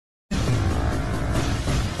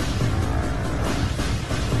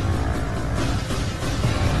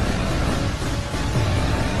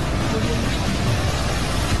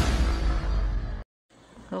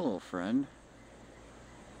friend.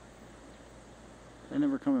 They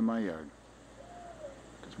never come in my yard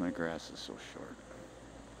because my grass is so short.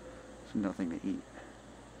 There's nothing to eat.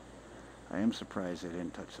 I am surprised they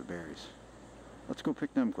didn't touch the berries. Let's go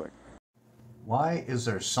pick them quick. Why is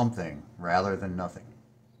there something rather than nothing?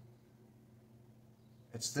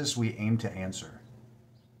 It's this we aim to answer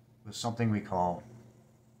with something we call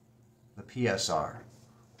the PSR,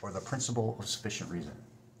 or the Principle of Sufficient Reason.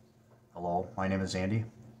 Hello, my name is Andy,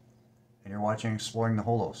 and you're watching Exploring the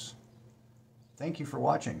Holos. Thank you for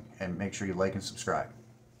watching, and make sure you like and subscribe.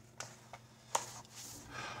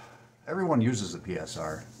 Everyone uses the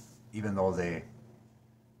PSR, even though they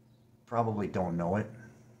probably don't know it.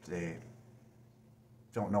 They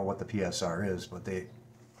don't know what the PSR is, but they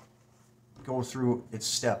go through its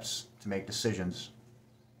steps to make decisions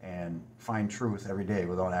and find truth every day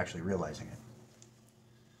without actually realizing it.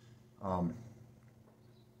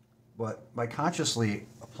 But by consciously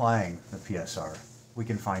applying the PSR, we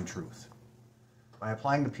can find truth. By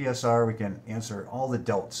applying the PSR, we can answer all the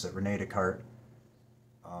doubts that Rene Descartes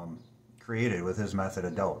created with his method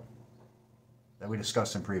of doubt that we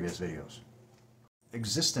discussed in previous videos.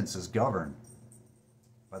 Existence is governed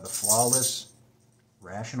by the flawless,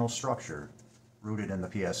 rational structure rooted in the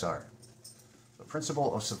PSR. The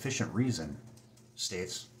Principle of Sufficient Reason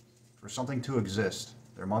states, for something to exist,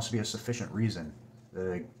 there must be a sufficient reason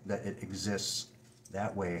that it exists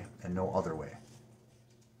that way and no other way.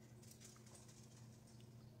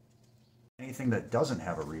 Anything that doesn't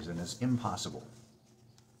have a reason is impossible.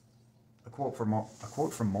 A quote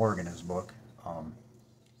from Morgue in his book.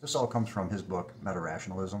 This all comes from his book,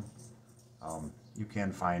 Metarationalism. You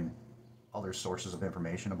can find other sources of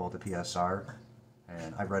information about the PSR,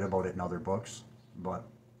 and I've read about it in other books, but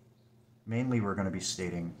mainly we're going to be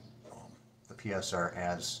stating the PSR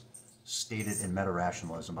as stated in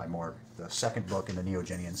Metarationalism by Morgue, the second book in the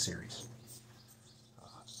Neogenian series.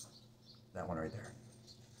 That one right there.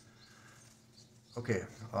 Okay,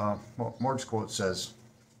 Morgue's quote says,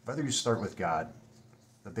 whether you start with God,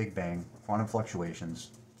 the Big Bang, quantum fluctuations,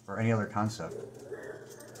 or any other concept,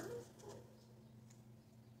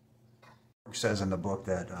 Morgue says in the book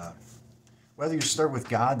that whether you start with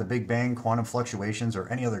God, the Big Bang, quantum fluctuations, or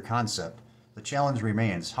any other concept, the challenge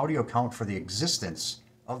remains, how do you account for the existence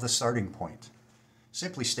of the starting point?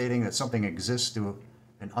 Simply stating that something exists due to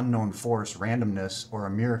an unknown force, randomness, or a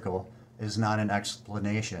miracle is not an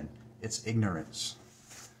explanation. It's ignorance.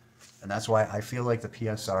 And that's why I feel like the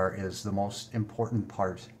PSR is the most important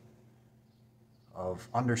part of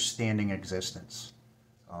understanding existence.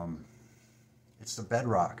 It's the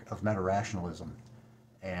bedrock of metarationalism.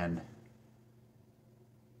 And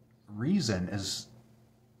reason is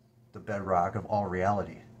the bedrock of all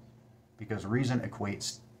reality. Because reason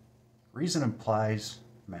implies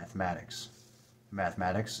mathematics.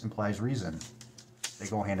 Mathematics implies reason. They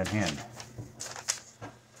go hand in hand.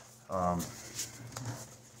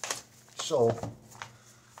 So,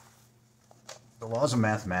 the laws of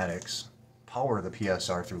mathematics power the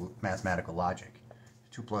PSR through mathematical logic.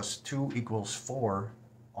 2 plus 2 equals 4,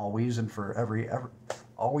 always and forever,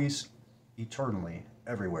 always, eternally,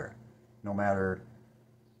 everywhere. No matter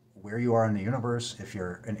where you are in the universe, if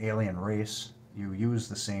you're an alien race, you use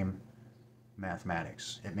the same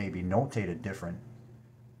mathematics. It may be notated different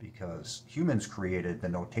because humans created the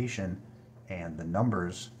notation and the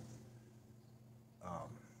numbers,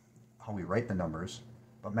 how we write the numbers,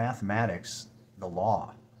 but mathematics, the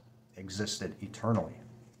law, existed eternally.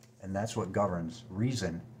 And that's what governs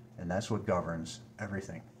reason, and that's what governs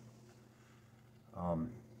everything.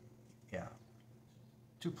 Yeah.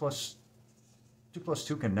 2 plus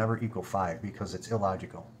 2 can never equal 5 because it's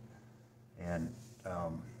illogical. And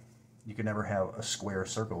you can never have a square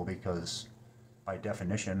circle because by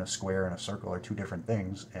definition a square and a circle are two different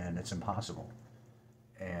things, and it's impossible.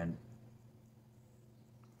 And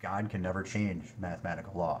God can never change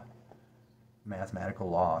mathematical law. Mathematical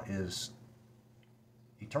law is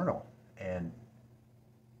eternal, and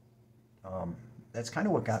that's kind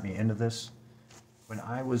of what got me into this. When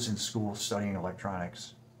I was in school studying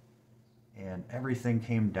electronics, and everything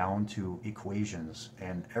came down to equations,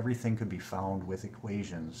 and everything could be found with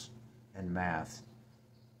equations and math,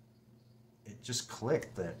 it just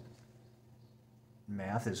clicked that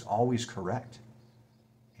math is always correct.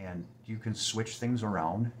 And you can switch things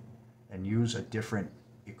around and use a different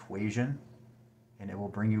equation, and it will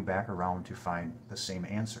bring you back around to find the same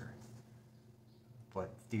answer. But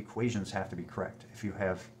the equations have to be correct. If you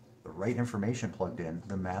have the right information plugged in,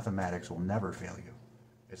 the mathematics will never fail you.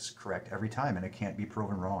 It's correct every time, and it can't be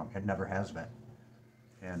proven wrong. It never has been.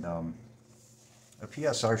 And a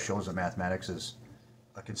PSR shows that mathematics is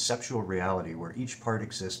a conceptual reality where each part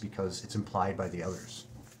exists because it's implied by the others.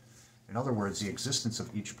 In other words, the existence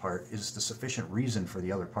of each part is the sufficient reason for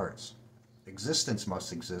the other parts. Existence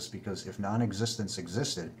must exist because if non-existence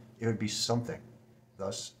existed, it would be something.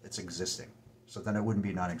 Thus, it's existing. So then it wouldn't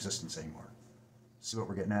be non-existence anymore. See what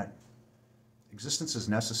we're getting at? Existence is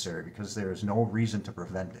necessary because there is no reason to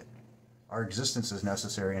prevent it. Our existence is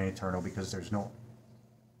necessary and eternal because there's no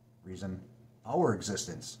reason. Our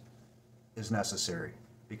existence is necessary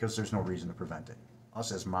because there's no reason to prevent it.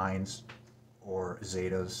 Us as minds or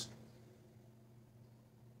zetas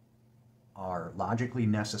are logically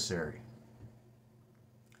necessary.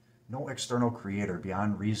 No external creator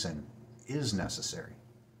beyond reason is necessary.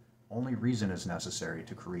 Only reason is necessary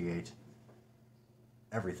to create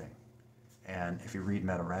everything. And if you read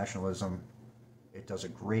Metarationalism, it does a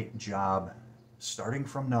great job starting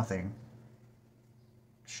from nothing,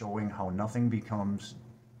 showing how nothing becomes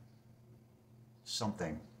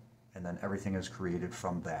something, and then everything is created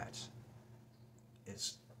from that.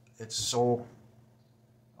 It's so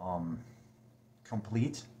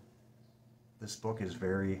complete. This book is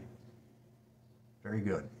very, very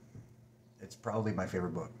good. It's probably my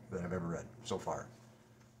favorite book that I've ever read so far.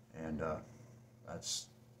 And that's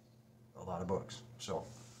a lot of books. So,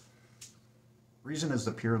 reason is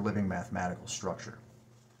the pure living mathematical structure.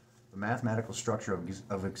 The mathematical structure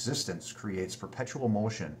of existence creates perpetual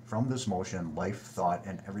motion. From this motion, life, thought,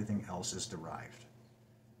 and everything else is derived.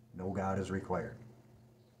 No God is required.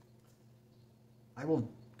 I will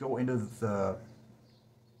go into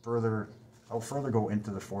I'll further go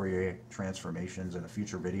into the Fourier transformations in a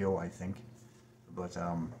future video, I think, but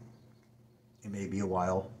it may be a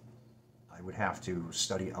while. I would have to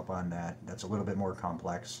study up on that. That's a little bit more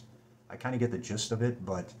complex. I kind of get the gist of it,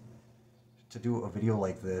 but to do a video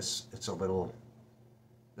like this, it's a little...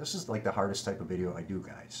 This is like the hardest type of video I do,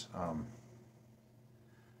 guys.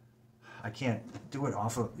 I can't do it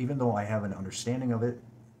off of... Even though I have an understanding of it,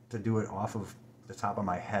 to do it off of the top of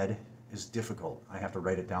my head is difficult. I have to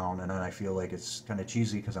write it down, and then I feel like it's kind of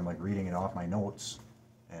cheesy because I'm like reading it off my notes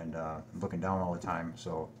and looking down all the time.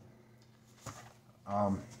 So,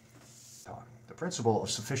 the principle of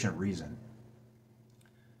sufficient reason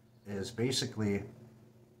is basically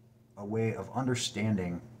a way of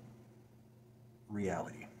understanding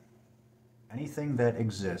reality. Anything that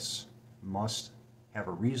exists must have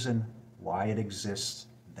a reason why it exists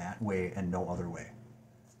that way and no other way.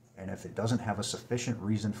 And if it doesn't have a sufficient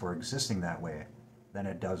reason for existing that way, then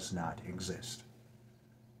it does not exist.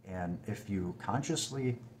 And if you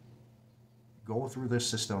consciously go through this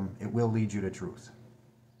system, it will lead you to truth.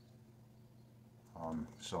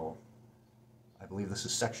 So I believe this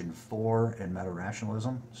is section 4 in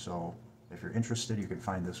Metarationalism. So if you're interested, you can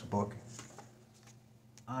find this book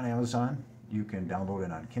on Amazon. You can download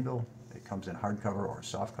it on Kindle. It comes in hardcover or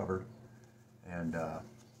softcover. And I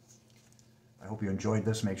hope you enjoyed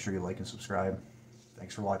this. Make sure you like and subscribe.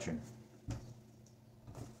 Thanks for watching.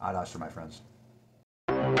 Ad astra, my friends.